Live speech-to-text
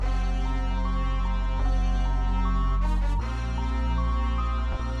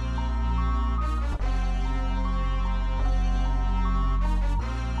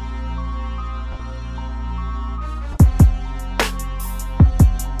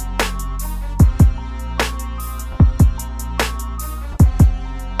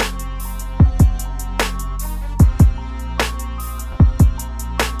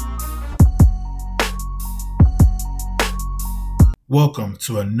Welcome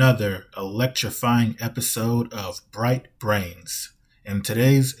to another electrifying episode of Bright Brains. In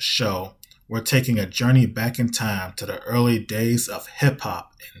today's show, we're taking a journey back in time to the early days of hip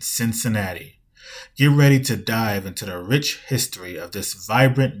hop in Cincinnati. Get ready to dive into the rich history of this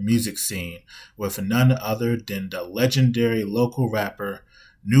vibrant music scene with none other than the legendary local rapper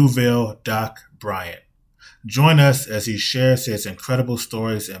Nuveal Doc Bryant. Join us as he shares his incredible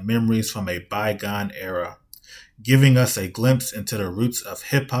stories and memories from a bygone era, giving us a glimpse into the roots of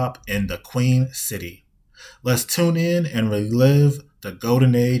hip hop in the Queen City. Let's tune in and relive the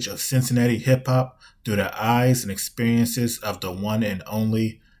golden age of Cincinnati hip hop through the eyes and experiences of the one and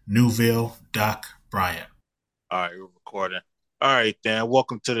only Nuveal Doc Bryant. All right, we're recording. All right, then.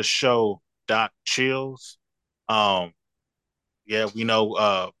 Welcome to the show, Doc Chills. Um, yeah, we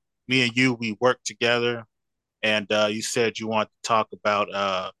know me and you, we work together, and you said you want to talk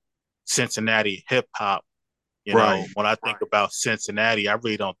about Cincinnati hip hop. Right. When I think about Cincinnati, I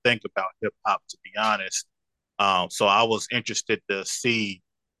really don't think about hip hop, to be honest. So I was interested to see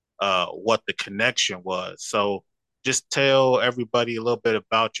what the connection was. So just tell everybody a little bit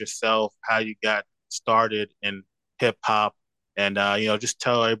about yourself, how you got started in hip hop, and just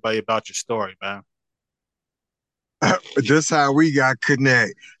tell everybody about your story, man. This how we got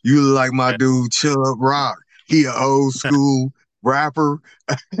connect. You look like my Yeah. dude Chill Up Rock. He a old school rapper.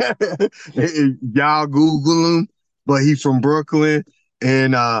 Y'all Google him, but he from Brooklyn.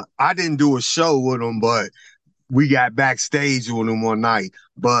 And I didn't do a show with him, but we got backstage with him one night.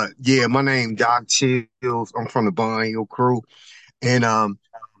 But yeah, my name Doc Chills. I'm from the Bond Hill crew. And I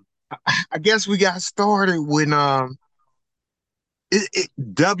guess we got started when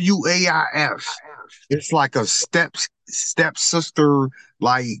WAIF. It's like a stepsister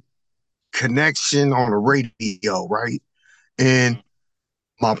like connection on the radio, right? And Mm.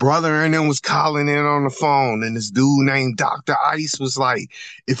 my brother and them was calling in on the phone, and this dude named Dr. Ice was like,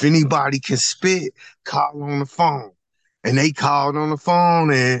 if anybody can spit, call on the phone. And they called on the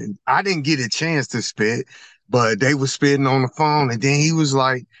phone, and I didn't get a chance to spit, but they was spitting on the phone. And then he was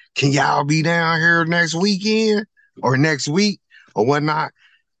like, can y'all be down here next weekend or next week or whatnot?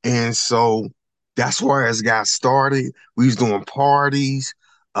 And so that's where it got started. We was doing parties.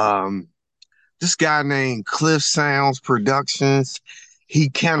 Um, this guy named Cliff Sounds Productions, he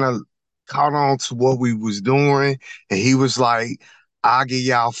kind of caught on to what we was doing, and he was like, "I'll give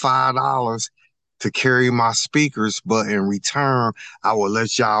y'all $5 to carry my speakers, but in return, I will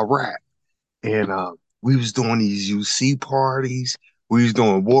let y'all rap." And we was doing these UC parties, we was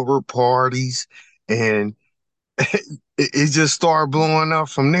doing Woodward parties, and it just started blowing up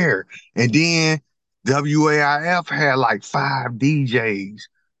from there. And then WAIF had like five DJs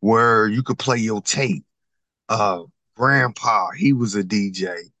where you could play your tape. Uh, Grandpa, he was a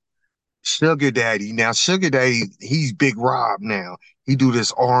DJ. Sugar Daddy, now Sugar Daddy, he's Big Rob now. He do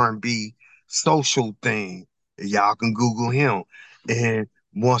this R&B social thing. Y'all can Google him. And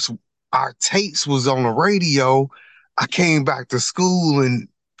once our tapes was on the radio, I came back to school and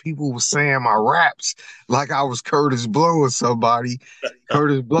people were saying my raps like I was Curtis Blow or somebody.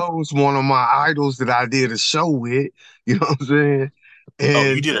 Curtis Blow was one of my idols that I did a show with, you know what I'm saying? Oh, you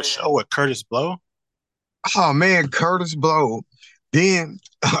And did a show with Curtis Blow? oh man, Curtis Blow. Then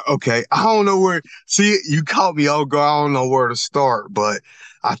okay, I don't know where. See, you caught me off guard. I don't know where to start, but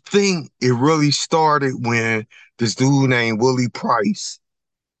I think it really started when this dude named Willie Price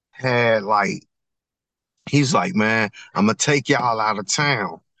had like he's like, man, I'm gonna take y'all out of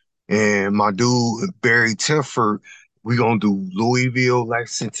town, and my dude Barry Tifford, we gonna do Louisville,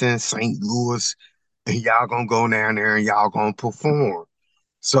 Lexington, St. Louis, and y'all gonna go down there and y'all gonna perform.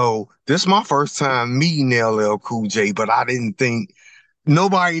 So this is my first time meeting LL Cool J, but I didn't think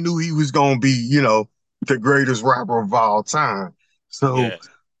nobody knew he was gonna be, the greatest rapper of all time. So Yeah.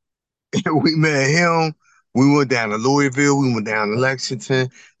 we met him. We went down to Louisville. We went down to Lexington,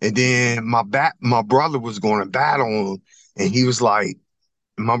 and then my brother was going to battle him, and he was like,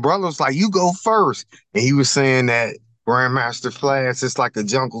 my brother was like, "You go first," and he was saying that Grandmaster Flash is like a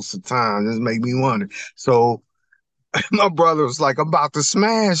jungle Satan. This make me wonder. So my brother was like, I'm about to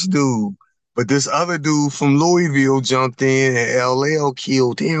smash dude. But this other dude from Louisville jumped in and LL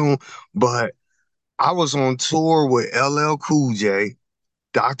killed him. But I was on tour with LL Cool J,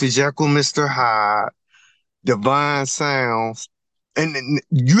 Dr. Jekyll, Mr. Hyde, Divine Sounds. And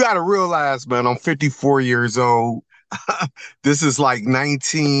you got to realize, man, I'm 54 years old. This is like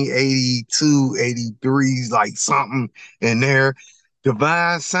 1982, 83, like something in there.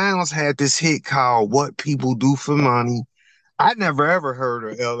 Divine Sounds had this hit called What People Do for Money. I never ever heard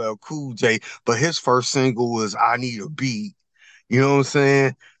of LL Cool J, but his first single was I Need a Beat. You know what I'm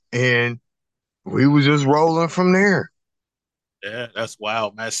saying? And we was just rolling from there. Yeah, that's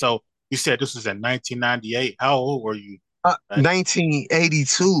wild, man. So you said this was in 1998. How old were you?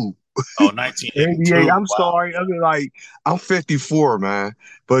 1982. Oh, 88. 1982. I'm Wow. sorry. I mean, like, I'm 54, man.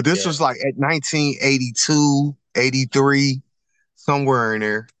 But this Yeah. was like at 1982, 83, somewhere in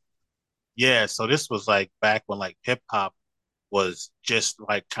there. Yeah. So this was like back when like hip hop was just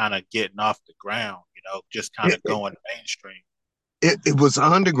like kind of getting off the ground, just kind It, of it, going mainstream. it was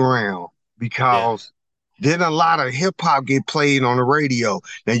underground Yeah. because then a lot of hip hop get played on the radio.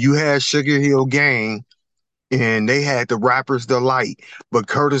 Now you had Sugar Hill Gang and they had the Rappers Delight, but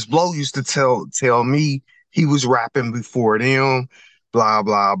Curtis Blow used to tell me he was rapping before them, blah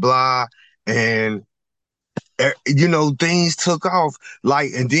blah blah, and things took off.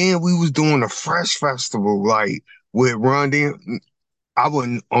 Like, and then we was doing a Fresh Festival, like with Run DM. I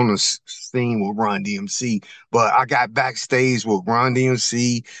wasn't on the scene with Run DMC, but I got backstage with Run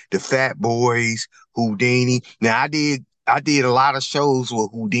DMC, the Fat Boys, Houdini. Now I did a lot of shows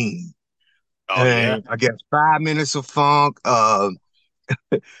with Houdini. Oh yeah. And I guess 5 minutes of funk,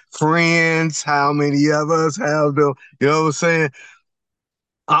 friends, how many of us have them? You know what I'm saying?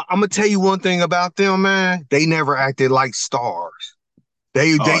 I'm gonna tell you one thing about them, man. They never acted like stars.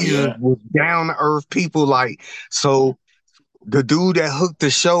 They Oh just yeah. was down to earth people. Like, so the dude that hooked the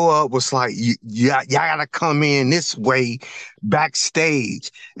show up was like, y'all gotta come in this way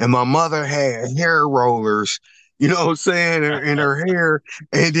backstage. And my mother had hair rollers, you know what I'm saying, in her hair.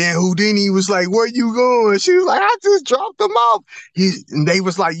 And then Houdini was like, where you going? She was like, I just dropped them off. And they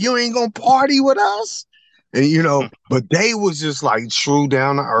was like, you ain't gonna party with us? And but they was just like true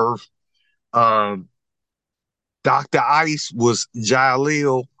down to earth. Um, Dr. Ice was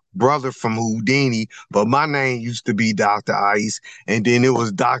Jaleel, brother from Houdini, but my name used to be Dr. Ice. And then it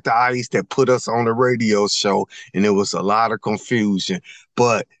was Dr. Ice that put us on the radio show, and there was a lot of confusion.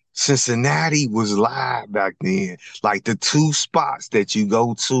 But Cincinnati was live back then. Like the two spots that you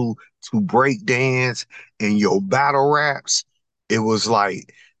go to break dance and your battle raps, it was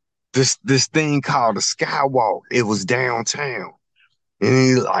like this thing called the Skywalk. It was downtown.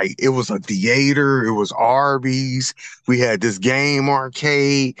 And like it was a theater, it was Arby's. We had this game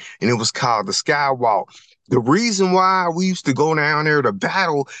arcade, and it was called the Skywalk. The reason why we used to go down there to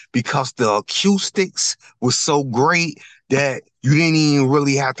battle because the acoustics was so great that you didn't even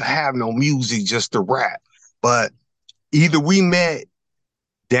really have to have no music just to rap. But either we met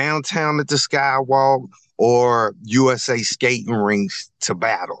downtown at the Skywalk or USA skating rinks to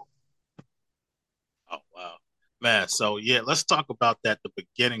battle. Oh wow, man. So yeah, let's talk about that. The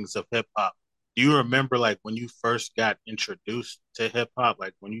beginnings of hip hop. Do you remember like when you first got introduced to hip hop?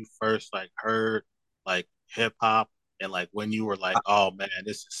 Like when you first like heard like hip hop, and like when you were like, oh man,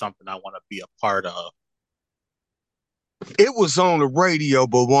 this is something I want to be a part of. It was on the radio,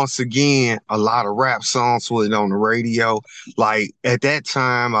 but once again, a lot of rap songs was on the radio. Like at that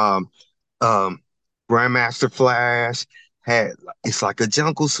time, um, Grandmaster Flash had it's like a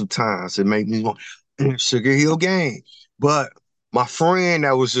jungle sometimes. It made me want Sugar Hill Gang. But my friend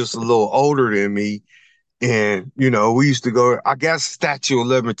that was just a little older than me, and we used to go. I guess statute of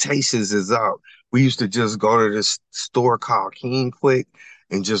limitations is up. We used to just go to this store called King Quick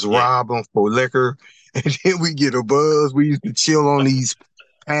and just Yeah. rob them for liquor, and then we get a buzz. We used to chill on these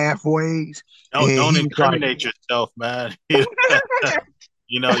pathways, and Don't he was like, incriminate yourself, man.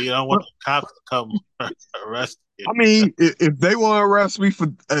 You don't want the cops to come arrest you. I mean, if they want to arrest me for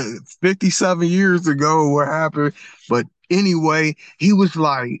 57 years ago, what happened? But anyway, he was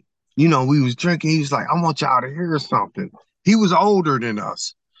like, we was drinking. He was like, I want y'all to hear something. He was older than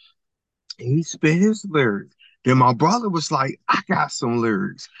us. And he spit his lyrics. Then my brother was like, I got some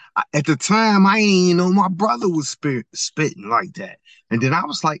lyrics. At the time, I ain't even know my brother was spitting like that. And then I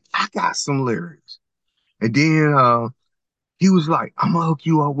was like, I got some lyrics. And then he was like, I'm gonna hook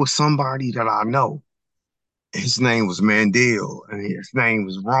you up with somebody that I know. His name was Mandel, and his name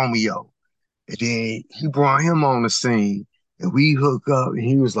was Romeo. And then he brought him on the scene, and we hook up. And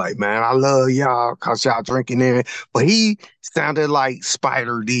he was like, "Man, I love y'all cause y'all drinking there." But he sounded like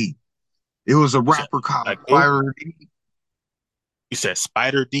Spider D. It was a You said rapper called like who? Spider D. You said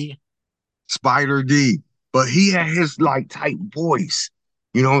Spider D. Spider D. But he had his like type voice.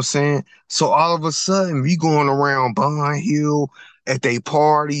 You know what I'm saying? So all of a sudden, we going around Bun Hill at they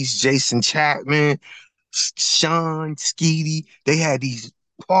parties, Jason Chapman, Sean, Skeety, they had these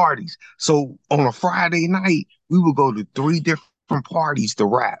parties. So on a Friday night, we would go to three different parties to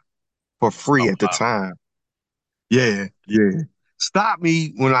rap for free Oh at the wow. time. Yeah. Yeah, yeah. Stop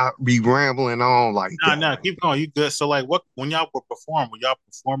me when I be rambling on like Nah, that. nah, keep going. You good? So like, what when y'all were y'all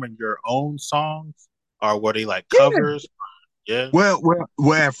performing your own songs, or were they like Yeah. covers? Yeah. Well,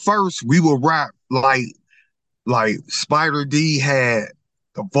 at first we would rap like Like Spider D had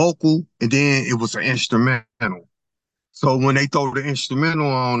the vocal and then it was an instrumental. So when they throw the instrumental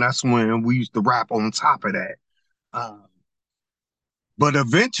on, that's when we used to rap on top of that. Um, but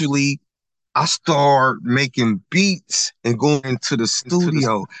eventually I started making beats and going into the Into the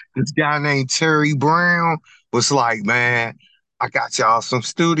studio. This guy named Terry Brown was like, man, I got y'all some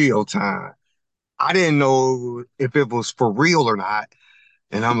studio time. I didn't know if it was for real or not.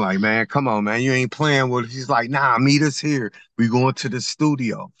 And I'm like, man, come on, man, you ain't playing with it. He's like, nah, meet us here. We going to the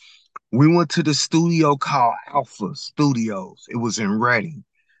studio. We went to the studio called Alpha Studios. It was in Reading.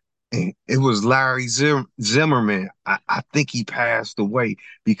 And it was Larry Zimmerman. I think he passed away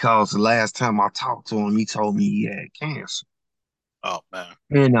because the last time I talked to him, he told me he had cancer. oh man.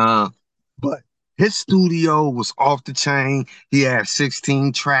 And but his studio was off the chain. He had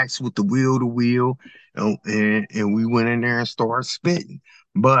 16 tracks with the wheel to wheel, and we went in there and started spitting.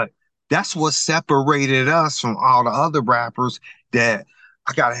 But that's what separated us from all the other rappers. That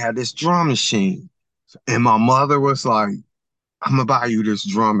I gotta have this drum machine. And my mother was like, I'm gonna buy you this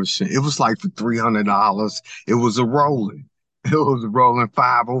drum machine. It was like for $300. It was a Roland. It was a Roland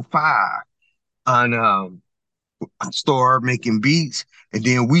 505. And I started making beats, and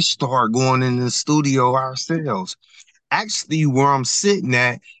then we started going in the studio ourselves. Actually, where I'm sitting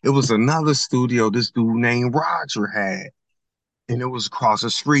at, it was another studio this dude named Roger had, and it was across the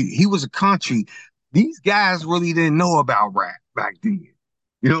street. He was a country. These guys really didn't know about rap back then.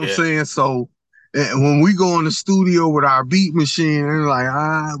 You know what I'm Yeah, saying? So when we go in the studio with our beat machine, they're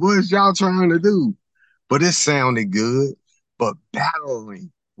like, what is y'all trying to do? But it sounded good. But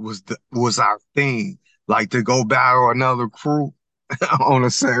battling was our thing. Like to go battle another crew on a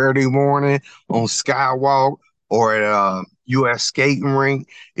Saturday morning on Skywalk or at a US skating rink,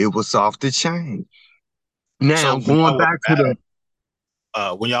 it was off the chain. so Now going back to the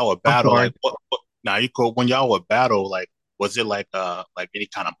when y'all would I'm battle, sorry. like what now you could when y'all would battle, like was it like any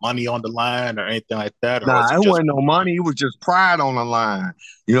kind of money on the line or anything like that, or was Nah, it it just wasn't no fun? money. It was just pride on the line.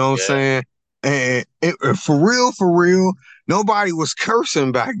 You know what I'm Yeah, saying? And for real, nobody was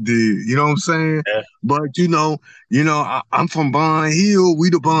cursing back then. You know what I'm saying? yeah, But I'm from Bond Hill. We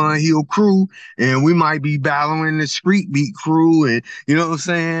the Bond Hill crew, and we might be battling the street beat crew, and you know what I'm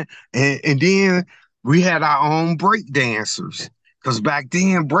saying? And then we had our own break dancers, because back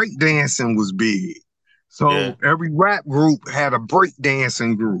then break dancing was big. yeah. So every rap group had a break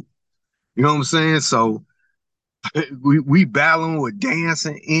dancing group. You know what I'm saying? So we battling with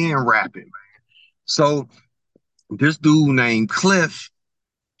dancing and rapping. So this dude named Cliff,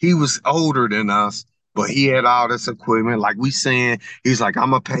 he was older than us, but he had all this equipment. Like we saying, he's like,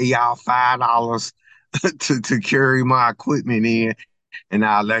 I'm gonna pay y'all $5 to carry my equipment in, and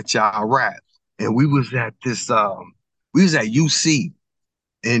I'll let y'all rap. And we was at UC.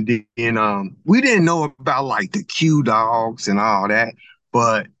 And then we didn't know about like the Q dogs and all that,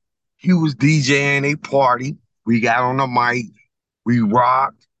 but he was DJing a party. We got on the mic, we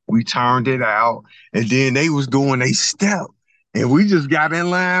rocked, we turned it out, and then they was doing a step. And we just got in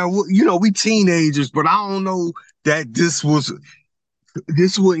line. We teenagers, but I don't know that this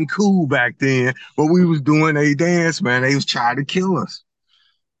wasn't cool back then. But we was doing a dance, man. They was trying to kill us.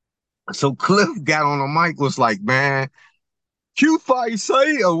 So Cliff got on the mic, was like, man, Q fight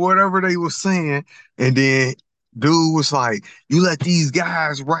say or whatever they were saying. And then dude was like, you let these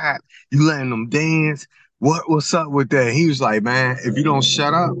guys rap, you letting them dance. What's up with that? He was like, man, if you don't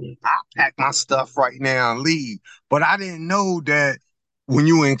shut up, I'll pack my stuff right now and leave. But I didn't know that when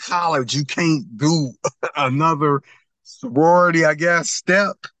you in college, you can't do another sorority, I guess,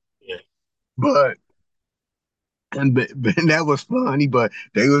 step. Yeah. But but that was funny, but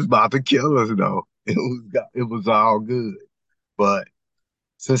they was about to kill us though. It was all good. But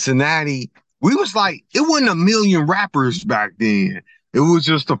Cincinnati, we was like, it wasn't a million rappers back then. It was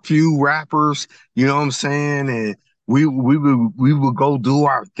just a few rappers, you know what I'm saying? And we would go do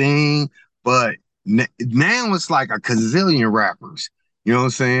our thing, but now it's like a gazillion rappers. You know what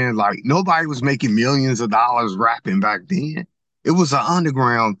I'm saying? Like nobody was making millions of dollars rapping back then. It was an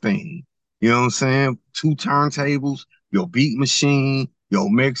underground thing. You know what I'm saying? Two turntables, your beat machine, your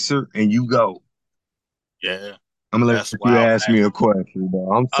mixer, and you go. Yeah, I'm gonna that's let you wild, ask man. me a question,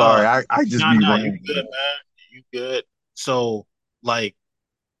 bro. I'm Uh, sorry. I just nah, be nah, you good, rambling. man. You good. So, like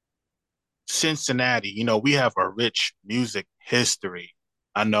Cincinnati, we have a rich music history.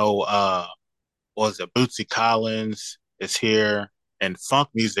 I know, was it Bootsy Collins is here, and funk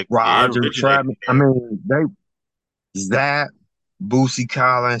music, it Roger originated Travis. I here. mean, they Zap, Boosie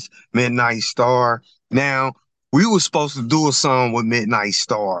Collins, Midnight Star. Now, we were supposed to do a song with Midnight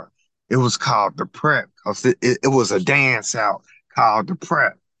Star. It was called The Prep because it was a dance out called The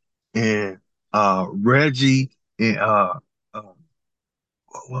Prep. And Reggie and uh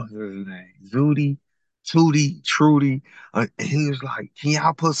what was his name? Zooty, Tootie, Trudy. And he was like, "Can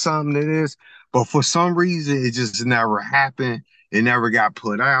y'all put something to this?" But for some reason, it just never happened. It never got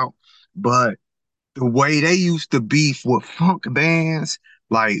put out. But the way they used to beef with funk bands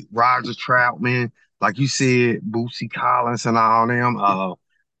like Roger Troutman, like you said, Bootsy Collins and all them. Uh,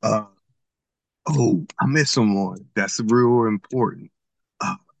 oh, I miss someone that's real important.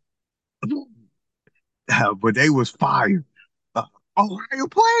 Uh, but they was fire. Uh, Ohio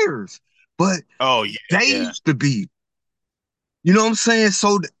players, but Oh yeah, they yeah, used to be. You know what I'm saying?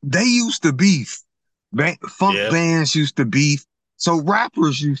 So they used to beef. Funk yeah. bands used to beef. So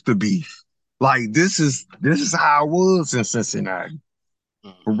rappers used to beef. Like this is how it was in Cincinnati.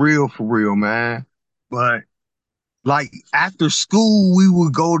 Hmm. For real, man. But like after school, we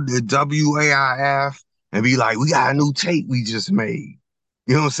would go to WAIF and be like, "We got a new tape we just made."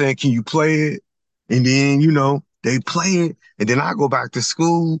 You know what I'm saying? Can you play it? And then they play it, and then I go back to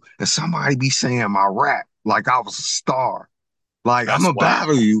school, and somebody be saying my rap like I was a star. Like I'm That's gonna wild.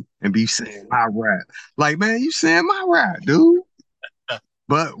 battle you and be saying my rap. Like man, you saying my rap, dude?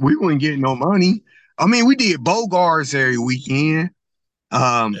 But we wouldn't get no money. I mean, we did Bogars every weekend.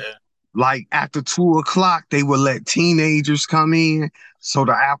 Um, Yeah, like after 2 o'clock, they would let teenagers come in. So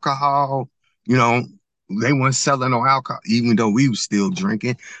the alcohol, you know, they weren't selling no alcohol, even though we was still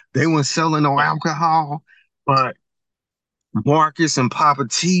drinking. They weren't selling no yeah. alcohol. But Marcus and Papa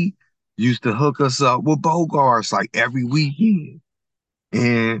T used to hook us up with Bogars like every weekend.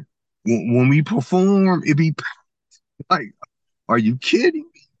 And when we perform, it'd be like, are you kidding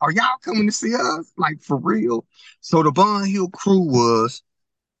me? Are y'all coming to see us? Like for real? So the Bond Hill crew was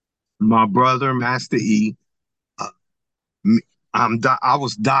my brother, Master E. Uh, me- I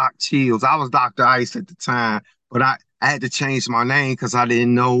was Doc Chills. I was Dr. Ice at the time, but I had to change my name because I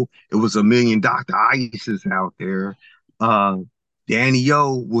didn't know it was a million Dr. Ices out there. Uh, Danny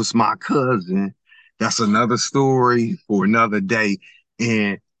O was my cousin. That's another story for another day.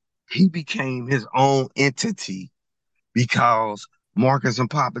 And he became his own entity because Marcus and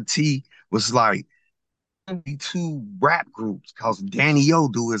Papa T was like two rap groups because Danny O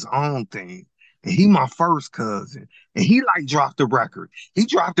do his own thing. And he my first cousin. And he like dropped the record. He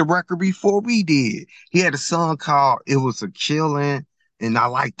dropped the record before we did. He had a song called It Was a Killin', and I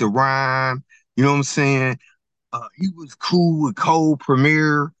like the rhyme. You know what I'm saying? He was cool with Cole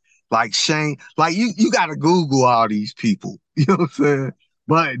Premier, like Shane. Like you gotta Google all these people. You know what I'm saying?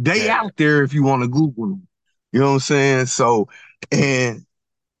 But they Yeah. out there if you want to Google them. You know what I'm saying? So and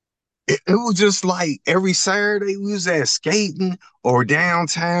it was just like every Saturday we was at skating or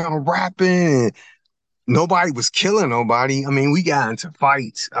downtown rapping and nobody was killing nobody. I mean, we got into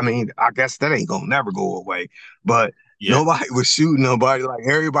fights. I mean, I guess that ain't gonna never go away, but Yeah, nobody was shooting nobody. Like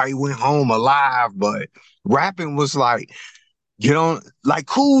everybody went home alive, but rapping was like, get on, like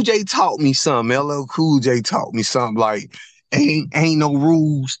Cool J taught me something. LL Cool J taught me something like, ain't no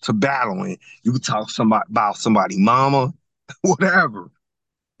rules to battling. You can talk somebody about somebody mama, whatever.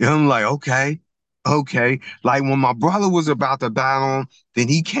 And I'm like, okay, okay. Like when my brother was about to battle him, then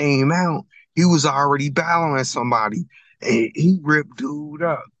he came out, he was already battling somebody. And he ripped dude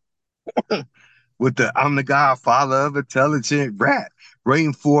up with the I'm the godfather of intelligent rap,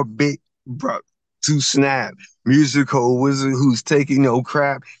 waiting for a big bro to snap. Musical wizard who's taking no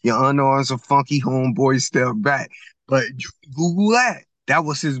crap. Your underarms a funky homeboy step back. But you Google that. That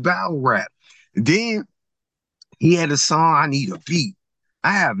was his battle rap. Then he had a song, I Need a Beat.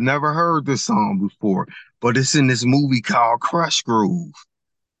 I have never heard this song before, but it's in this movie called Crush Groove.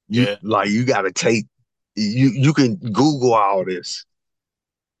 yeah. You gotta take you can Google all this.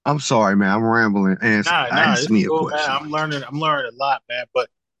 I'm sorry, man. I'm rambling. Nah, Ask it's me a cool, man. question. I'm learning a lot, man. But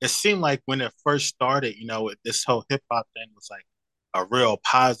it seemed like when it first started, this whole hip hop thing was like a real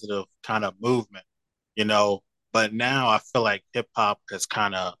positive kind of movement, you know. But now I feel like hip hop has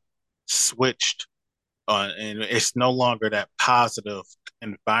kind of switched and it's no longer that positive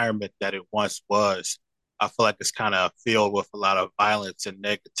environment that it once was. I feel like it's kind of filled with a lot of violence and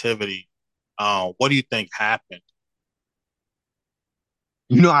negativity. What do you think happened?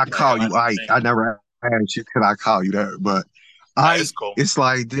 You know I Like, call why do you you Ike. think? I never asked you could I call you that, but It's Ike, cool. it's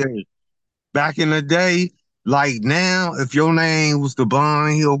like this. Back in the day, like now, if your name was the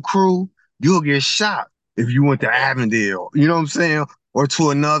Bond Hill Crew, you'll get shot if you went to Yeah, Avondale. You know what I'm saying? Or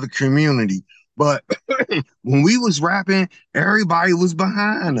to another community. But when we was rapping, everybody was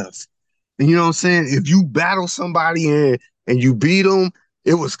behind us. And you know what I'm saying? If you battle somebody and you beat them,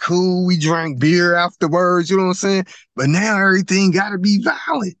 it was cool. We drank beer afterwards. You know what I'm saying? But now everything got to be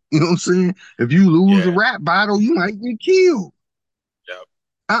violent. You know what I'm saying? If you lose a yeah, rap battle, you might get killed. yeah.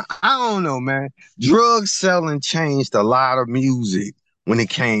 I don't know, man. Drug selling changed a lot of music when it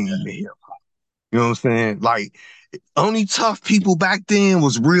came to hip. You know what I'm saying? Like, only tough people back then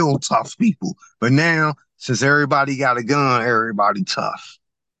was real tough people. But now, since everybody got a gun, everybody tough.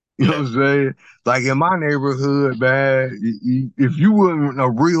 You know Yeah. what I'm saying? Like in my neighborhood, man, if you weren't a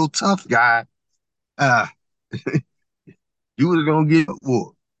real tough guy, uh, you was gonna get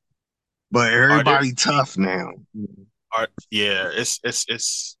whooped. But Are there everybody any tough now. are yeah, it's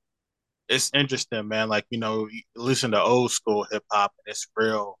interesting, man. Like, you listen to old school hip hop and it's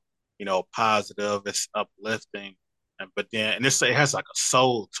real, positive, it's uplifting. It has like a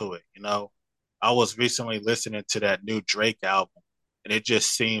soul to it. I was recently listening to that new Drake album and it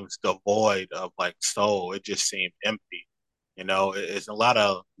just seems devoid of like soul. It just seemed empty. It's a lot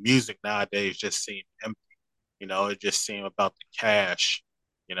of music nowadays just seem empty. It just seemed about the cash,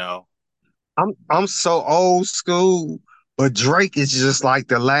 you know. I'm so old school, but Drake is just like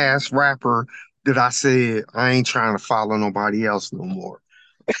the last rapper that I said I ain't trying to follow nobody else no more.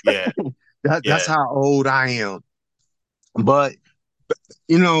 Yeah, That's yeah, how old I am. But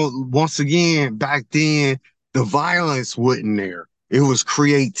once again, back then the violence wasn't there. It was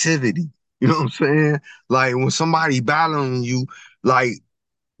creativity. You know what I'm saying? Like when somebody battling you, like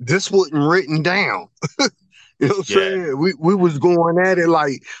this wasn't written down. You know what I'm yeah, saying? We was going at it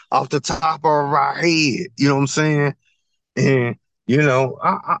like off the top of our head. You know what I'm saying? And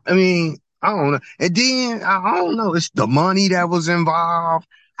I mean, I don't know. And then I don't know. It's the money that was involved.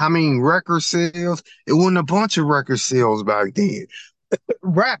 I mean, record sales. It wasn't a bunch of record sales back then.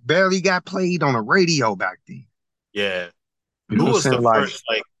 Rap barely got played on the radio back then. yeah. You know Who what I'm was the saying? Like, first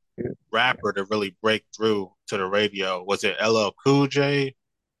like rapper to really break through to the radio? Was it LL Cool J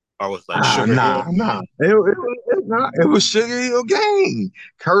or was it like Sugar Hill? nah. It was Sugar Hill Gang,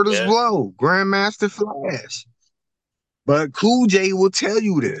 Curtis Yeah, Blow, Grandmaster Flash. But Cool J will tell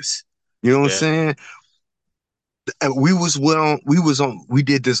you this. You know what I'm yeah, saying? And we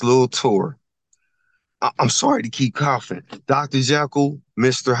did this little tour. I'm sorry to keep coughing. Dr. Jekyll,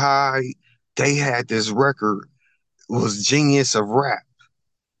 Mr. Hyde, they had this record, was Genius of Rap.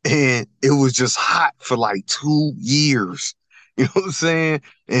 And it was just hot for like 2 years. You know what I'm saying?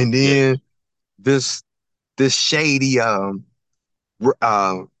 And yeah. then this this shady uh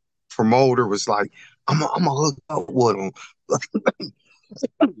promoter was like, I'm gonna hook up with him.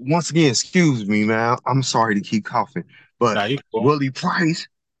 Once again, excuse me, man. I'm sorry to keep coughing, but Nah, you cool. Willie Price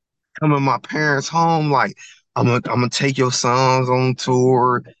coming to my parents' home, like I'm gonna take your sons on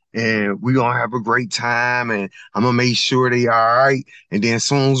tour and we gonna have a great time and I'm gonna make sure they all right. And then as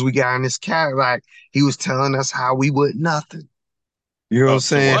soon as we got in this Cadillac, he was telling us how we would nothing. You know what I'm Oh, to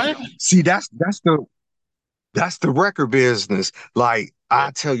saying? what? See, that's the record business. Like Yeah,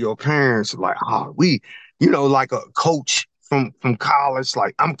 I tell your parents, like, oh, like a coach from college,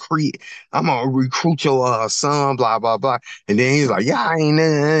 like I'm gonna recruit your son, blah blah blah. And then he's like, yeah, I ain't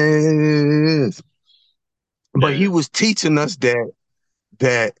this. But he yeah, was teaching us that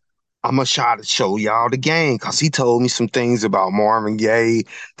I'm gonna try to show y'all the game because he told me some things about Marvin Gaye,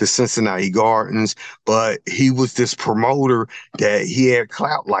 the Cincinnati Gardens, but he was this promoter that he had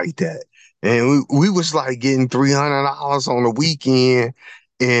clout like that. And we was like getting $300 on the weekend,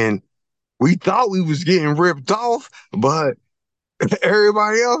 and we thought we was getting ripped off, but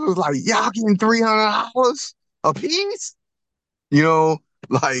everybody else was like, y'all getting $300 a piece? You know,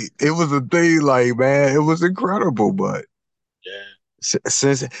 like it was a thing, like, man, it was incredible, but yeah,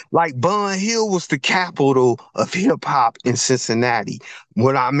 since like Bun Hill was the capital of hip hop in Cincinnati.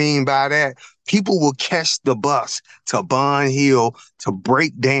 What I mean by that, people will catch the bus to Bun Hill to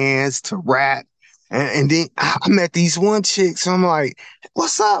break dance, to rap. And then I met these one chicks. I'm like,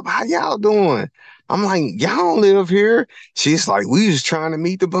 what's up? How y'all doing? I'm like, y'all don't live here. She's like, we was trying to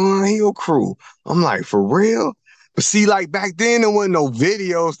meet the Bun Hill crew. I'm like, for real? But see, like back then, there wasn't no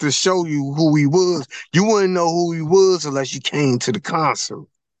videos to show you who he was. You wouldn't know who he was unless you came to the concert.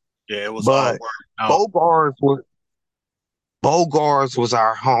 yeah. It was all But word out. Bogarts was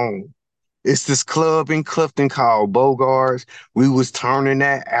our home. It's this club in Clifton called Bogarts. We was turning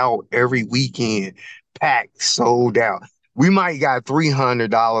that out every weekend, packed, sold out. We might got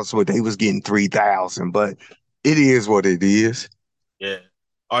 $300, but they was getting 3,000. But it is what it is. Yeah.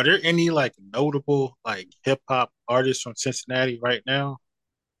 Are there any like notable like hip hop artists from Cincinnati right now?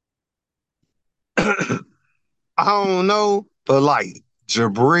 I don't know, but like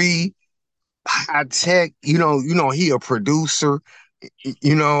Jabri, High Tech, he a producer.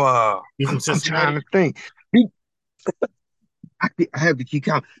 You from I'm trying Cincinnati? to think. He, I have to keep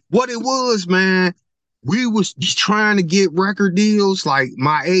count. What it was, man, we was just trying to get record deals. Like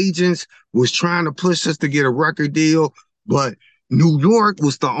my agents was trying to push us to get a record deal, but New York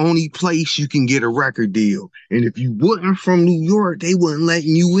was the only place you can get a record deal. And if you wasn't from New York, they wasn't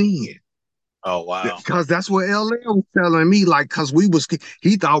letting you in. Oh wow. Because that's what LL was telling me. Like, because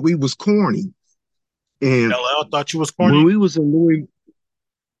he thought we was corny. And LL thought you was when corny? we was in Louis,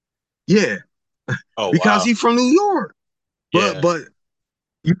 yeah, Oh because wow. he from New York. But, Yeah. but,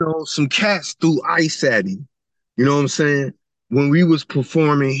 some cats threw ice at him. You know what I'm saying? When we was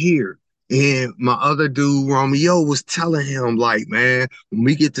performing here. And my other dude, Romeo, was telling him, like, man, when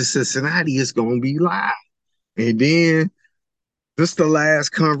we get to Cincinnati, it's gonna be live. And then this the last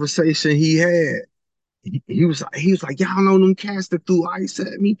conversation he had. He was like, y'all know them cats that threw ice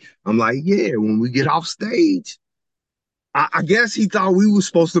at me? I'm like, yeah, when we get off stage. I guess he thought we were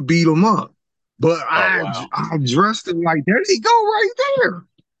supposed to beat him up. But Oh I wow. I dressed him like, there they go right there.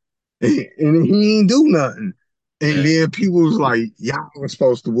 And he ain't do nothing. And Yeah. then people was like, y'all were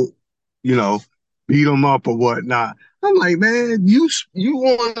supposed to, you know, beat him up or whatnot. I'm like, man, you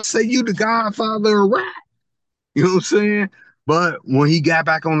want to say you the godfather of rap? You know what I'm saying? But when he got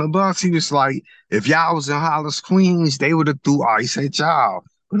back on the bus, he was like, if y'all was in Hollis, Queens, they would have threw ice at y'all.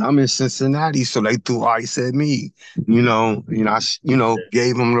 But I'm in Cincinnati, so they threw ice at me. I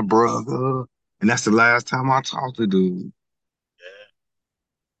gave him the brother. And that's the last time I talked to dude.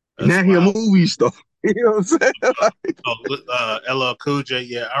 Yeah. And That's now he a wild. movie star. You know what I'm saying? LL Cool J.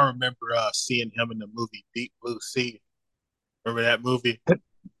 Yeah, I remember seeing him in the movie Deep Blue Sea. Remember that movie?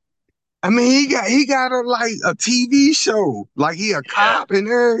 I mean, he got a TV show. Like he a Yeah. cop and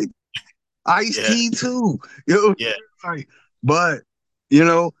everything. Ice Yeah. T too. You know, Yeah. like, but you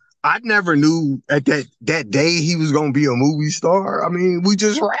know, I never knew at that day he was gonna be a movie star. I mean, we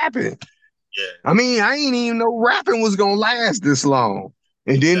just rapping. Yeah. I mean, I ain't even know rapping was gonna last this long.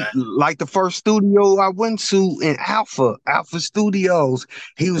 And then, Exactly. like the first studio I went to in Alpha Studios,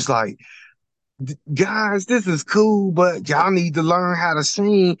 he was like, guys, this is cool, but y'all need to learn how to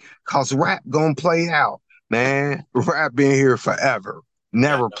sing because rap gonna play out. Man, rap been here forever. Yeah. I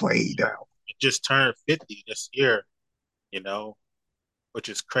Never know. played out. It just turned 50 this year, you know, which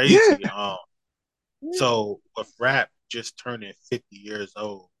is Yeah. crazy. So with rap just turning 50 years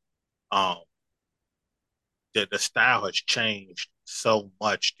old, um, the style has changed so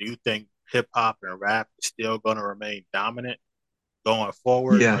much. Do you think hip hop and rap is still going to remain dominant going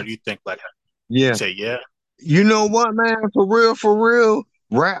forward, or Yeah. do you think like you Yeah. say, yeah, You know what, man? For real,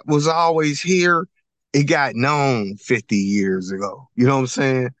 rap was always here. It got known 50 years ago. You know what I'm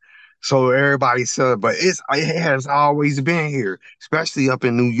saying? So everybody said, but it has always been here, especially up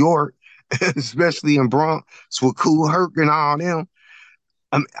in New York, especially in Bronx with Cool Herc and all them.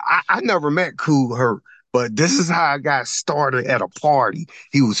 I never met Cool Herc, but this is how I got started at a party.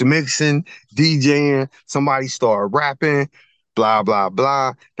 He was mixing, DJing, somebody started rapping, blah, blah,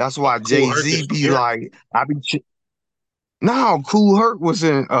 blah. That's oh, why Cool Herc Jay-Z is from be here? like, no, Cool Herc was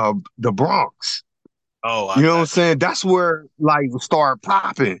in the Bronx. Oh, I You know what I'm got you. saying? That's where like started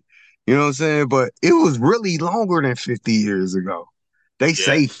popping. You know what I'm saying? But it was really longer than 50 years ago. They Yeah,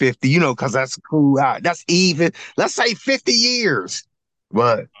 say 50, because that's cool. That's even. Let's say 50 years.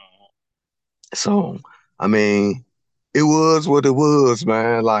 But so, I mean, it was what it was,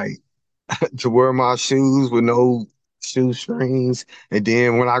 man. Like to wear my shoes with no shoestrings. And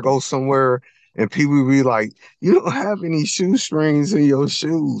then when I go somewhere and people be like, you don't have any shoestrings in your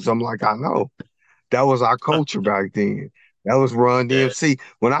shoes. I'm like, I know. That was our culture back then. That was Run yeah, DMC.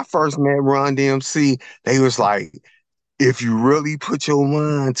 When I first met Run DMC, they was like, if you really put your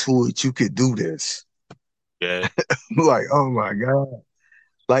mind to it, you could do this. yeah, I'm like, oh my God.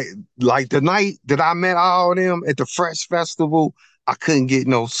 Like, like the night that I met all of them at the Fresh Festival, I couldn't get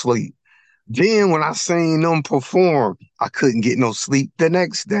no sleep. Then when I seen them perform, I couldn't get no sleep the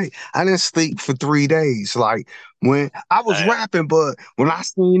next day. I didn't sleep for 3 days. Like when I was damn, rapping, but when I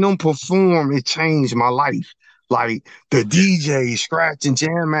seen them perform, it changed my life. Like the yeah, DJ scratching,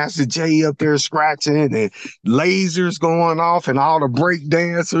 Jam Master Jay up there scratching, and lasers going off, and all the break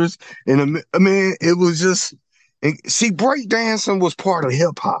dancers. And I mean, it was just see, break dancing was part of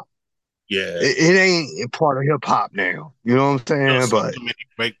hip hop. yeah. It ain't part of hip hop now. You know what I'm You don't saying? see But too many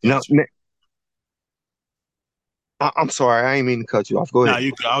break no, dancers. I'm sorry, I ain't mean to cut you off. Go No, ahead.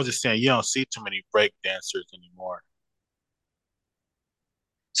 you. I was just saying you don't see too many break dancers anymore.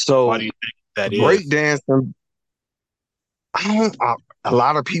 Why do So you think that is? breakdancing, I don't, a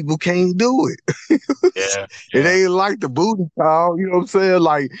lot of people can't do it. Yeah, It yeah, ain't like the booty call, you know what I'm saying?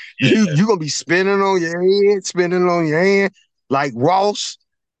 Like yeah, you gonna be spinning on your head, spinning on your hand, like Ross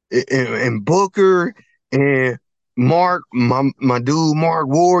and Booker and Mark, my dude Mark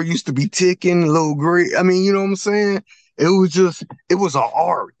Ward used to be ticking, little great. I mean, you know what I'm saying? It was an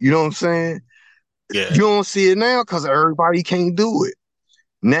art, you know what I'm saying? Yeah, You don't see it now because everybody can't do it.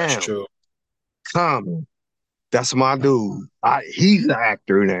 that's Now, true. Common, that's my dude. He's an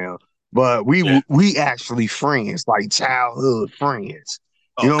actor now, but Yeah. we actually friends, like childhood friends.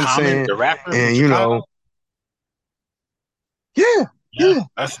 You Oh, know what I'm Common, saying? the rapper from And Chicago. yeah, Yeah, yeah.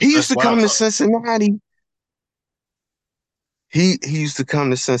 He used that's to wild. come to So, Cincinnati. He used to come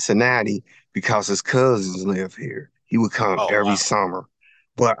to Cincinnati because his cousins live here. He would come oh every wow. summer.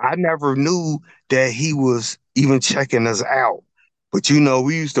 But I never knew that he was even checking us out. But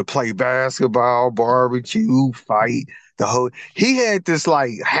we used to play basketball, barbecue, fight, the whole he had this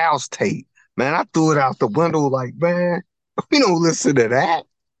like house tape. Man, I threw it out the window like, man, we don't listen to that.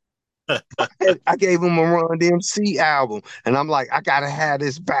 I gave him a Run DMC album, and I'm like, I gotta have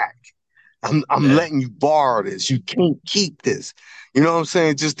this back. I'm Yeah. letting you borrow this. You can't keep this. You know what I'm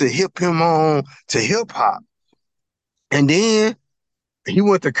saying? Just to hip him on to hip hop. And then he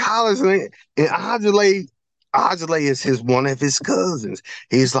went to college and Ajale is his one of his cousins.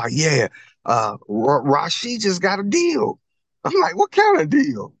 He's like, yeah, Rashi just got a deal. I'm like, what kind of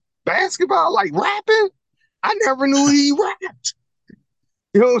deal? Basketball, like rapping? I never knew he rapped.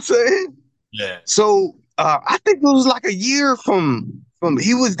 You know what I'm saying? Yeah. So I think it was like a year from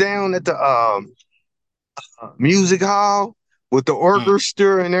he was down at the music hall with the Mm,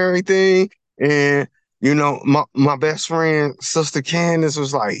 orchestra and everything. And my best friend, Sister Candace,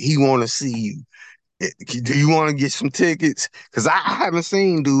 was like, he want to see you. Do you want to get some tickets? Because I haven't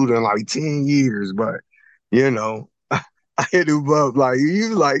seen dude in like 10 years, but I hit him up like he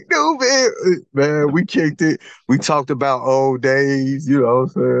was like, no man, we kicked it. We talked about old days, you know what I'm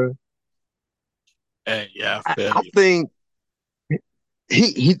saying? and yeah, I I, feel I you. think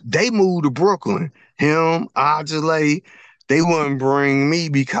he they moved to Brooklyn. Him, Ajale, they wouldn't bring me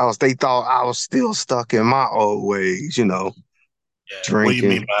because they thought I was still stuck in my old ways, Yeah. What do you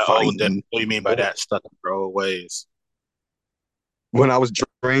mean drinking, by old? fighting. What do you mean by that? Stuck in your old ways. When I was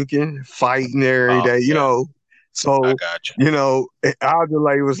drinking, fighting every Oh day, yeah, I So, got you.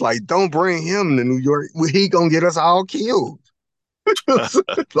 Ajale was like, don't bring him to New York. He gonna get us all killed.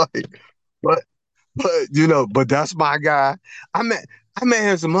 Like, but but that's my guy. I met I met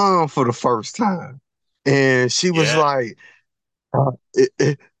his mom for the first time, and she was Yeah, like,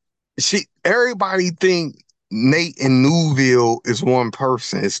 everybody think Nate and Nuveal is one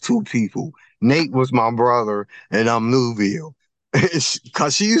person. It's two people. Nate was my brother, and I'm Nuveal.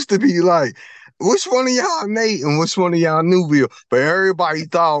 Cause she used to be like, which one of y'all Nate and which one of y'all Nuveal? But everybody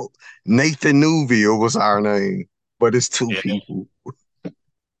thought Nathan Nuveal was our name, but it's two yeah, people.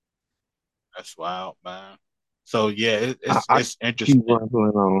 that's wild, man. So yeah, I it's keep interesting.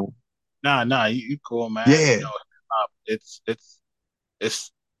 rambling on. Nah, you cool, man. Yeah, It's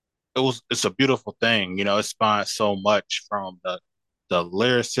it's a beautiful thing. It spawns so much from the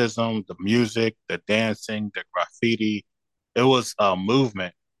lyricism, the music, the dancing, the graffiti. It was a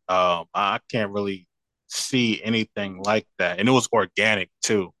movement. I can't really see anything like that, and it was organic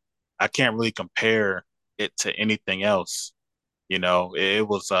too. I can't really compare it to anything else. It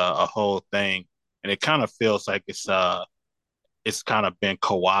was a whole thing, and it kind of feels like it's kind of been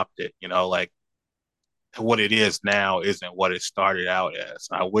co-opted. Like what it is now isn't what it started out as.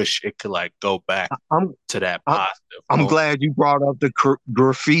 I wish it could like go back I'm to that I, positive I'm movement. glad you brought up the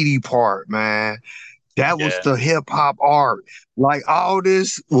graffiti part, man. That was Yeah, the hip hop art. Like all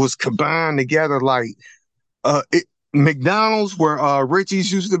this was combined together. Like uh, it, McDonald's, where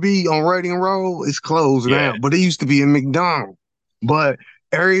Richie's used to be on Reading Road, is closed yeah, now, but it used to be a McDonald's. But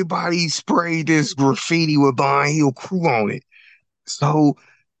everybody sprayed this graffiti with Bond Hill Crew on it. So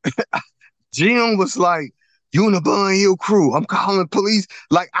Jim was like, "You and the Bun Hill crew, I'm calling police."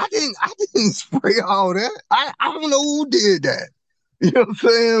 Like I didn't spray all that. I don't know who did that. You know what I'm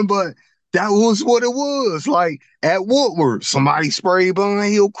saying? But that was what it was. Like at Woodward, somebody sprayed Bun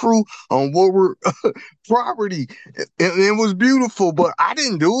Hill crew on Woodward property. It was beautiful, but I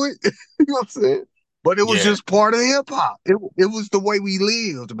didn't do it. You know what I'm saying? But it was yeah, just part of hip hop. It was the way we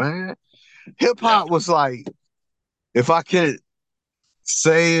lived, man. Hip yeah, hop was like, if I could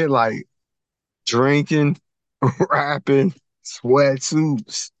say it, like drinking, rapping,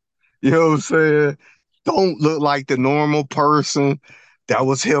 sweatsuits. You know what I'm saying? Don't look like the normal person. That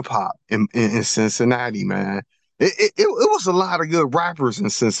was hip hop in Cincinnati, man. It was a lot of good rappers in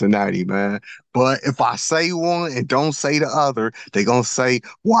Cincinnati, man. But if I say one and don't say the other, they gonna say,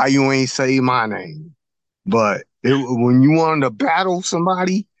 why you ain't say my name? But when you wanted to battle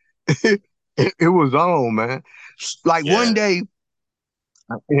somebody, it was on, man. Like one yeah, day,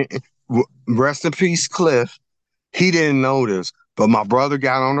 rest in peace, Cliff. He didn't notice, but my brother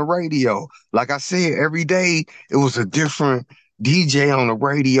got on the radio. Like I said, every day it was a different. DJ on the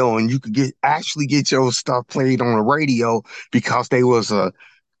radio, and you could get your stuff played on the radio because they was a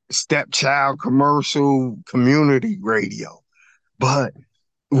stepchild commercial community radio. But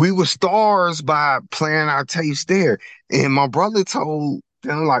we were stars by playing our tapes there. And my brother told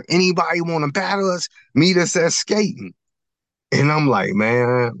them, like, anybody want to battle us, meet us at skating. And I'm like,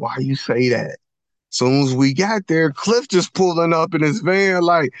 man, why you say that? Soon as we got there, Cliff just pulling up in his van,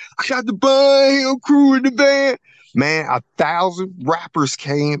 like, I got the Bun Hill crew in the van. Man, 1,000 rappers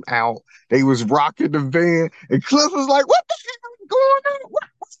came out. They was rocking the van. And Cliff was like, what the hell is going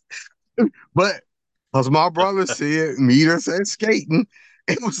on? But as my brother said, meet us at skating.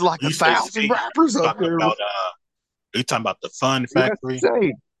 It was like When a you say thousand skate, rappers you up talking there. about are you talking about the Fun Yes, Factory?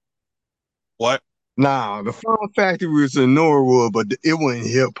 say. What? Nah, the Fun Factory was in Norwood, but it wasn't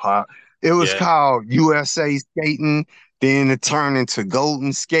hip hop. It was Yeah. called USA Skating. Then it turned into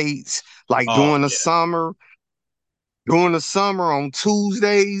Golden Skates. Like Oh yeah. during the summer on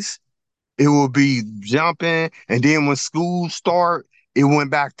Tuesdays, it will be jumping, and then when school start, it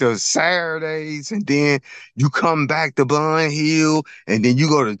went back to Saturdays, and then you come back to Bun Hill, and then you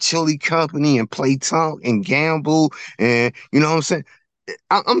go to Chili Company and play tunk and gamble, and you know what I'm saying.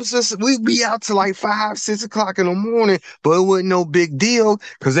 I'm just we'd be out to like 5, 6 o'clock in the morning, but it wasn't no big deal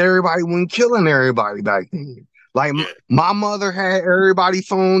because everybody wasn't killing everybody back then. Like Yeah. my mother had everybody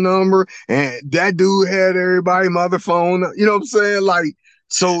phone number, and that dude had everybody mother phone. You know what I'm saying? Like, Yeah.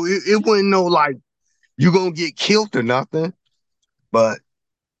 so it wasn't no like you gonna get killed or nothing. But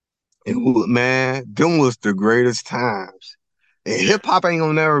it was, man, them was the greatest times. And Yeah. hip hop ain't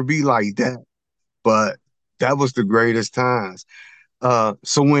gonna never be like that, but that was the greatest times.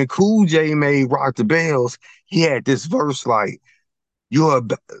 So when Cool J made Rock the Bells, he had this verse like, "You're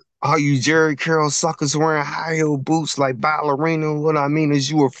a, all you Jerry Curl suckers wearing high heel boots like ballerina. What I mean is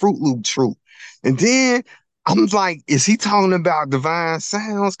you a Fruit Loop troop." And then I'm like, is he talking about Divine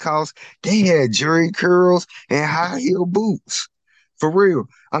Sounds? Cause they had Jerry curls and high heel boots. For real.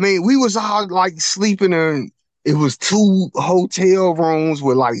 I mean, we was all like sleeping in, it was two hotel rooms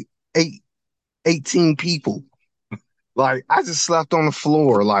with like 18 people. Like I just slept on the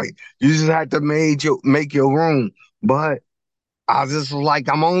floor. Like you just had to make your room. But I just was like,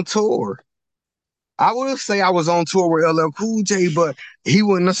 I'm on tour. I would say I was on tour with LL Cool J, but he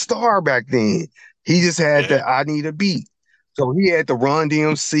wasn't a star back then. He just had Yeah. the I Need a Beat. So he had the Run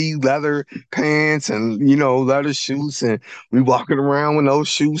DMC leather pants and leather shoes, and we walking around with those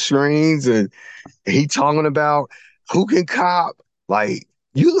shoestrings, and he talking about who can cop. Like,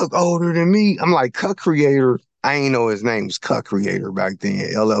 you look older than me. I'm like, Cut Creator. I ain't know his name was Cut Creator back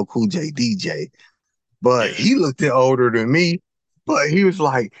then, LL Cool J DJ. But Yeah. he looked older than me. But he was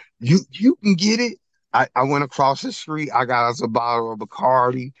like, you can get it. I went across the street. I got us a bottle of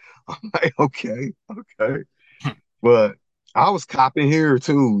Bacardi. I'm like, okay, okay. But I was copping here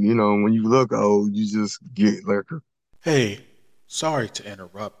too. When you look old, you just get liquor. Hey, sorry to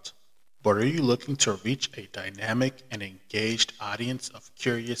interrupt, but are you looking to reach a dynamic and engaged audience of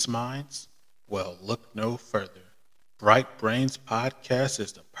curious minds? Well, look no further. Bright Brains Podcast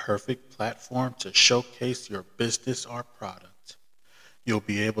is the perfect platform to showcase your business or product. You'll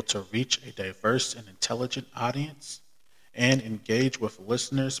be able to reach a diverse and intelligent audience and engage with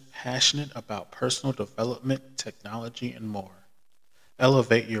listeners passionate about personal development, technology, and more.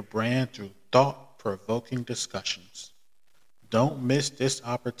 Elevate your brand through thought provoking discussions. Don't miss this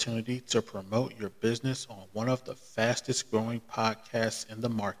opportunity to promote your business on one of the fastest growing podcasts in the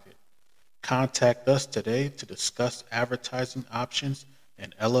market. Contact us today to discuss advertising options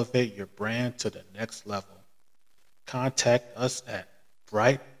and elevate your brand to the next level. Contact us at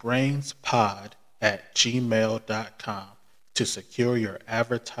brightbrainspod at gmail.com to secure your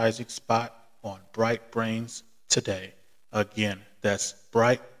advertising spot on Bright Brains today. Again, that's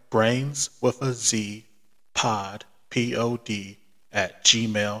Bright Brains with a Z, pod, Pod, at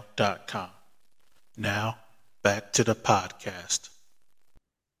gmail.com. Now, back to the podcast.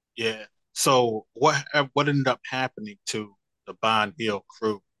 Yeah. So what ended up happening to the Bond Hill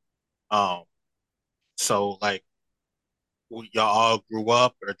crew? Um, so like y'all all grew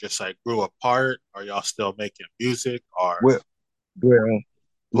up or just like grew apart? Or y'all still making music or Well, well,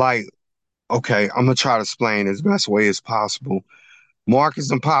 like, okay, I'm gonna try to explain as best way as possible.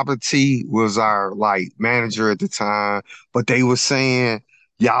 Marcus and Papa T was our like manager at the time, but they were saying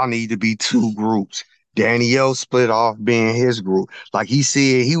y'all need to be two groups. Danielle split off being his group. Like he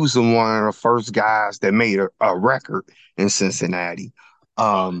said, he was the one of the first guys that made a record in Cincinnati.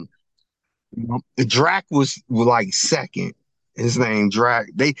 uh, Um, Drac was like second. His name Drac.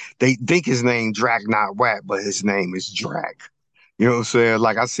 They think his name Drac, not Whack, but his name is Drac. You know what I'm saying?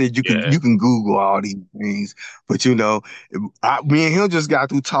 Like I said, Yeah, you can Google all these things, but me and him just got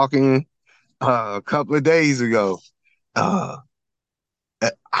through talking a couple of days ago. Uh,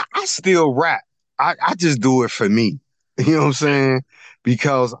 I still rap. I just do it for me. You know what I'm saying?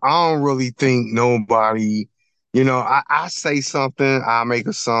 Because I don't really think nobody, I say something, I make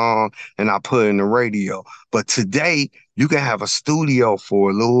a song, and I put it in the radio. But today, you can have a studio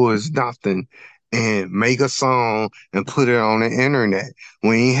for as little as nothing and make a song and put it on the internet.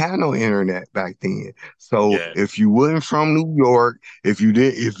 We ain't had no internet back then. So yeah, if you wasn't from New York, if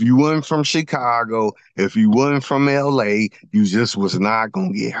you wasn't from Chicago, if you wasn't from LA, you just was not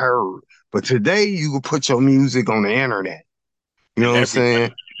gonna get heard. But today you can put your music on the internet. You know and what I'm everybody saying?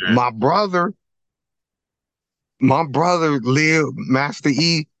 can hear it. My brother, my brother lived, Master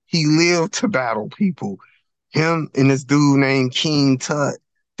E, he lived to battle people. Him and this dude named King Tut,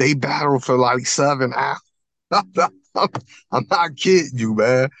 they battled for like 7 hours. I'm not kidding you,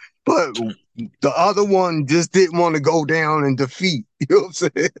 man. But the other one just didn't want to go down and defeat. You know what I'm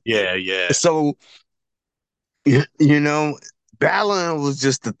saying? Yeah, yeah, So you know, battling was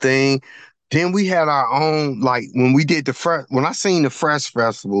just the thing. Then we had our own, like when we did when I seen the Fresh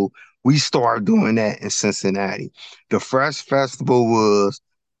Festival, we started doing that in Cincinnati. The Fresh Festival was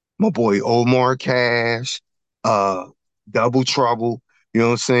my boy Omar Cash, uh, Double Trouble, you know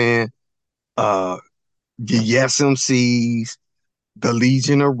what I'm saying? Uh, the Yes MCs, the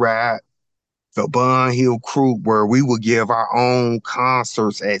Legion of Rap, the Bun Hill Crew, where we would give our own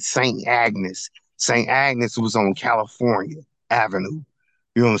concerts at St. Agnes. St. Agnes was on California Avenue.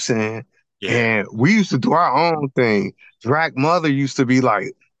 You know what I'm saying? yeah. And we used to do our own thing. Drac Mother used to be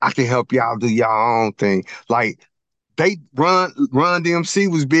like, I can help y'all do y'all own thing. Like they Run DMC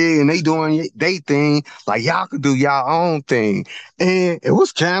was big and they doing they thing. Like y'all could do y'all own thing. And it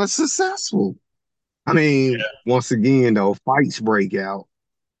was kind of successful. I mean, once again though, fights break out,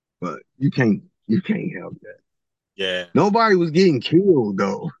 but you can't help that. Yeah, Nobody was getting killed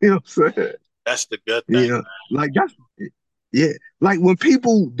though. You know what I'm saying? that's the good thing, Yeah, man. like that's yeah. Like when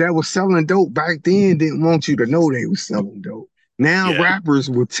people that was selling dope back then didn't want you to know they was selling dope. Now Yeah, rappers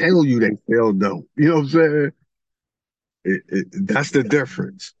will tell you they sell dope. You know what I'm saying? That's the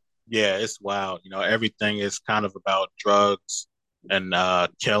difference. yeah, it's wild. Everything is kind of about drugs and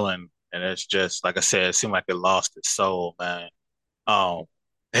killing, and it's just like I said, it seemed like it lost its soul, man. Um,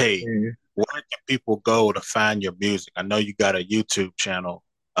 hey, Yeah. where can people go to find your music? I know you got a YouTube channel,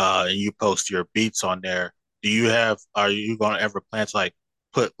 and you post your beats on there. Are you gonna ever plan to like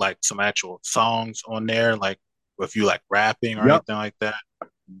put like some actual songs on there, like if you like rapping or Yep. anything like that?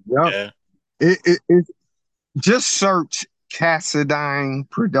 Yep. Yeah, It just search Cassadine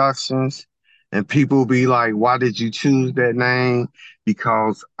Productions, and people be like, "Why did you choose that name?"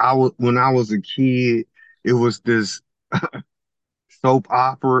 Because when I was a kid, it was this soap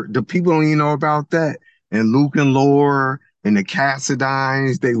opera. The people don't even know about that. And Luke and Laura and the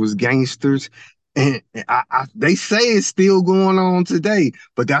Cassadines, they was gangsters. And they say it's still going on today,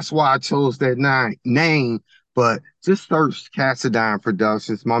 but that's why I chose that name. But just search Cassadine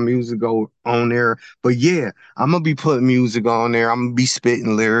Productions. My music go on there. But yeah, I'm gonna be putting music on there. I'm gonna be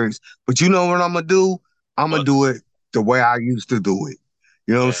spitting lyrics. But you know what I'm gonna do? I'm gonna but do it the way I used to do it.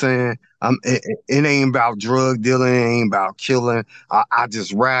 You know what I'm yeah, saying? It ain't about drug dealing. It ain't about killing. I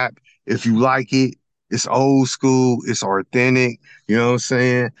just rap. If you like it, it's old school, it's authentic. You know what I'm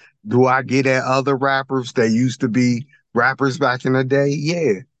saying? Do I get at other rappers that used to be rappers back in the day?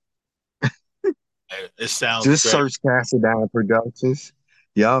 Yeah. it sounds Just great. search Cassadine Productions.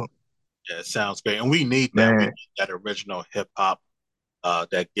 Yup, Yeah, it sounds great, and we need that. We man, need that original hip hop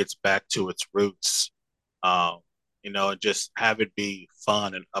that gets back to its roots. Um, and just have it be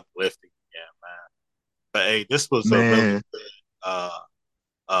fun and uplifting. Yeah, man. But hey, man,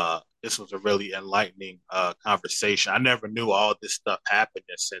 this was a really enlightening conversation. I never knew all this stuff happened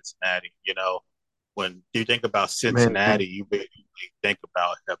in Cincinnati. When you think about man. Cincinnati, you really think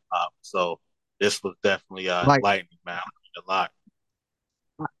about hip hop. So this was definitely Like, enlightening, man. I learned a lot.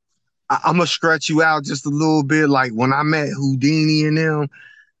 I'm gonna stretch you out just a little bit. Like when I met Houdini and them,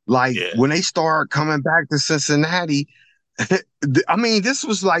 like Yeah, when they start coming back to Cincinnati, I mean, this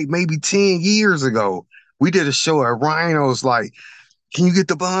was like maybe 10 years ago. We did a show at Rhino's, like, can you get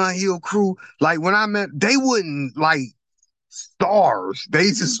the Bun Hill crew? Like when I met, they wouldn't like stars. They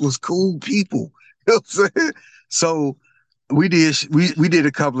just was cool people. You know what I'm saying? So we did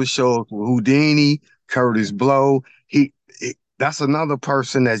a couple of shows with Houdini, Curtis Blow. That's another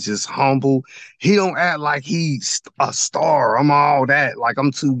person that's just humble. He don't act like he's a star. I'm all that. Like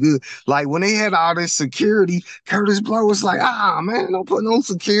I'm too good. Like when they had all this security, Curtis Blow was like, man, don't put no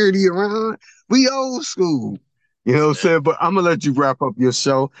security around. We old school. You know what I'm saying? But I'm gonna let you wrap up your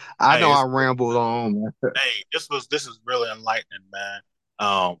show. I Hey, know I it's cool. rambled on, man. Hey, this is really enlightening, man.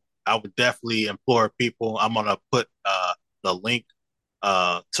 I would definitely implore people. I'm gonna put the link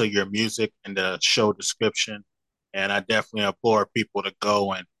to your music in the show description, and I definitely implore people to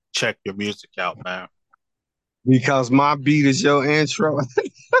go and check your music out, man. Because my beat is your intro.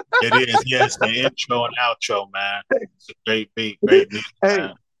 It is, yes, the intro and outro, man. It's a great beat, great music, Hey,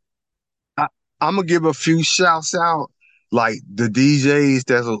 man. I, I'm gonna give a few shouts out, like the DJs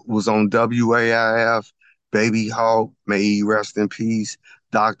that was on WAIF, Baby Hawk, may he rest in peace.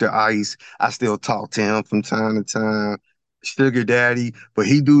 Dr. Ice, I still talk to him from time to time. Sugar Daddy, but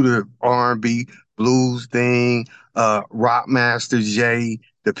he do the R&B blues thing. Rockmaster J,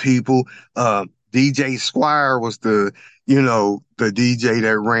 the people. DJ Squire was the DJ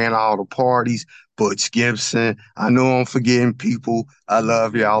that ran all the parties. Butch Gibson. I know I'm forgetting people. I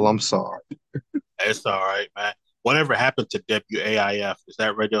love y'all. I'm sorry. It's all right, man. Whatever happened to WAIF? Is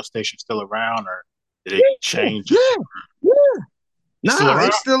that radio station still around, or did it Yeah, change? yeah, yeah. It's still Nah, around?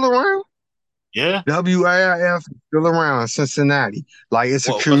 it's still around. Yeah. WAIF is still around in Cincinnati. Like it's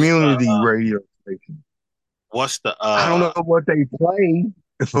a What's the community radio station. what's the I don't know what they play,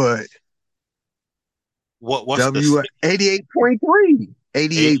 but what's the W 88.3.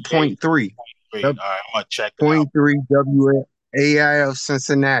 88.3. 88.3? All right, I'm gonna check it out. Point 3 WAIF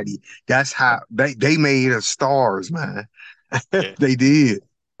Cincinnati. That's how they made us stars, man. Yeah. They did.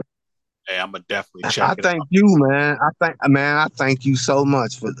 Hey, I'm gonna definitely check I it thank out. you, man. I thank you so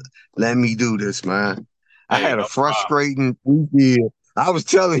much for letting me do this, man. I Hey, had a no problem. frustrating weekend. I was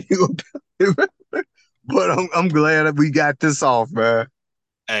telling you about it, but I'm glad that we got this off, man.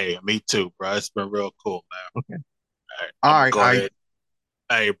 Hey, me too, bro. It's been real cool, man. Okay. All right, All I'm gonna right, go all right. ahead.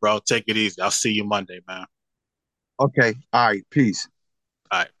 Hey, bro, take it easy. I'll see you Monday, man. Okay. All right. Peace.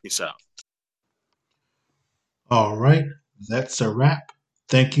 All right, peace out. All right, that's a wrap.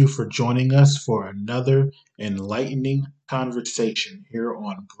 Thank you for joining us for another enlightening conversation here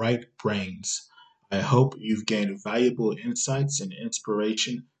on Bright Brains. I hope you've gained valuable insights and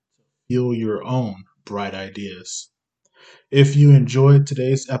inspiration to fuel your own bright ideas. If you enjoyed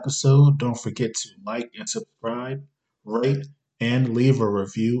today's episode, don't forget to like and subscribe, rate, and leave a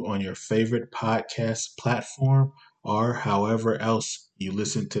review on your favorite podcast platform or however else you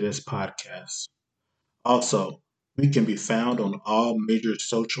listen to this podcast. Also, we can be found on all major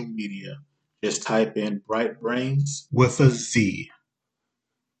social media. Just type in Bright Brains with a Z.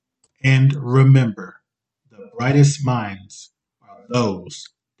 And remember, the brightest minds are those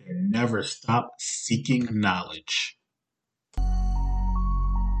that never stop seeking knowledge.